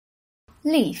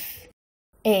Leaf.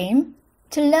 Aim: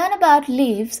 to learn about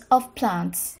leaves of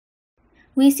plants.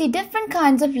 We see different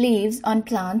kinds of leaves on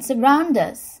plants around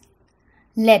us.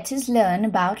 Let us learn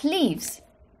about leaves.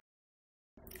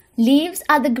 Leaves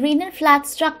are the green and flat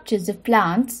structures of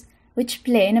plants which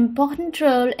play an important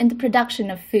role in the production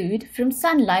of food from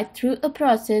sunlight through a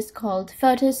process called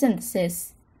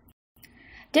photosynthesis.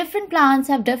 Different plants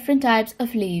have different types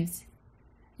of leaves.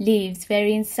 Leaves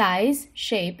vary in size,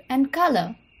 shape, and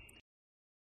color.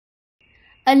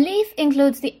 A leaf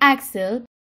includes the axil,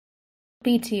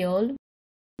 petiole,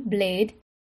 blade,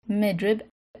 midrib,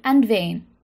 and vein.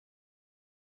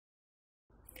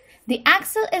 The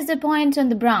axil is the point on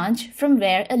the branch from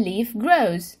where a leaf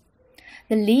grows.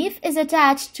 The leaf is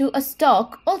attached to a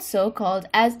stalk, also called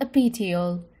as a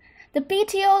petiole. The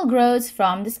petiole grows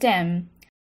from the stem.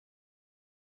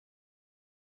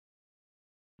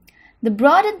 The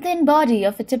broad and thin body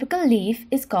of a typical leaf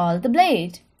is called the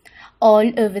blade.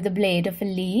 All over the blade of a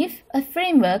leaf, a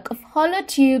framework of hollow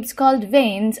tubes called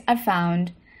veins are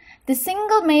found. The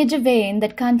single major vein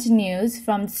that continues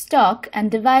from the stalk and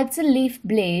divides the leaf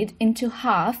blade into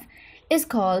half is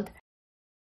called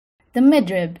the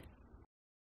midrib.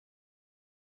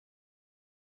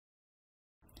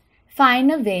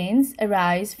 Finer veins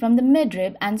arise from the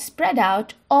midrib and spread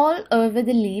out all over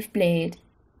the leaf blade.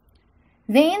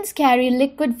 Veins carry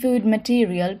liquid food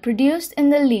material produced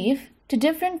in the leaf to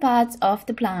different parts of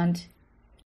the plant.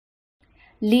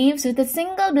 Leaves with a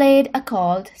single blade are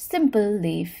called simple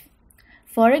leaf.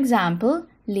 For example,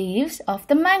 leaves of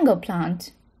the mango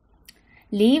plant.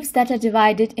 Leaves that are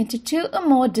divided into two or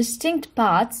more distinct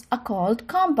parts are called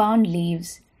compound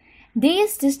leaves.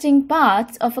 These distinct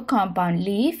parts of a compound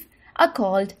leaf are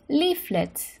called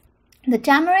leaflets. The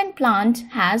tamarind plant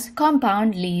has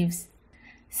compound leaves.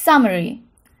 Summary: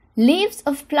 leaves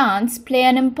of plants play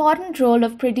an important role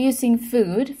of producing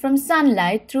food from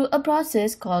sunlight through a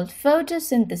process called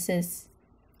photosynthesis.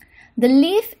 The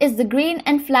leaf is the green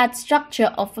and flat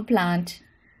structure of a plant.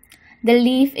 The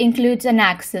leaf includes an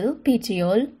axil,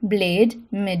 petiole, blade,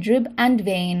 midrib, and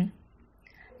vein.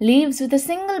 Leaves with a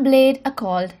single blade are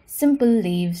called simple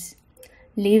leaves.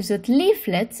 Leaves with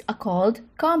leaflets are called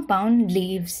compound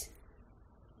leaves.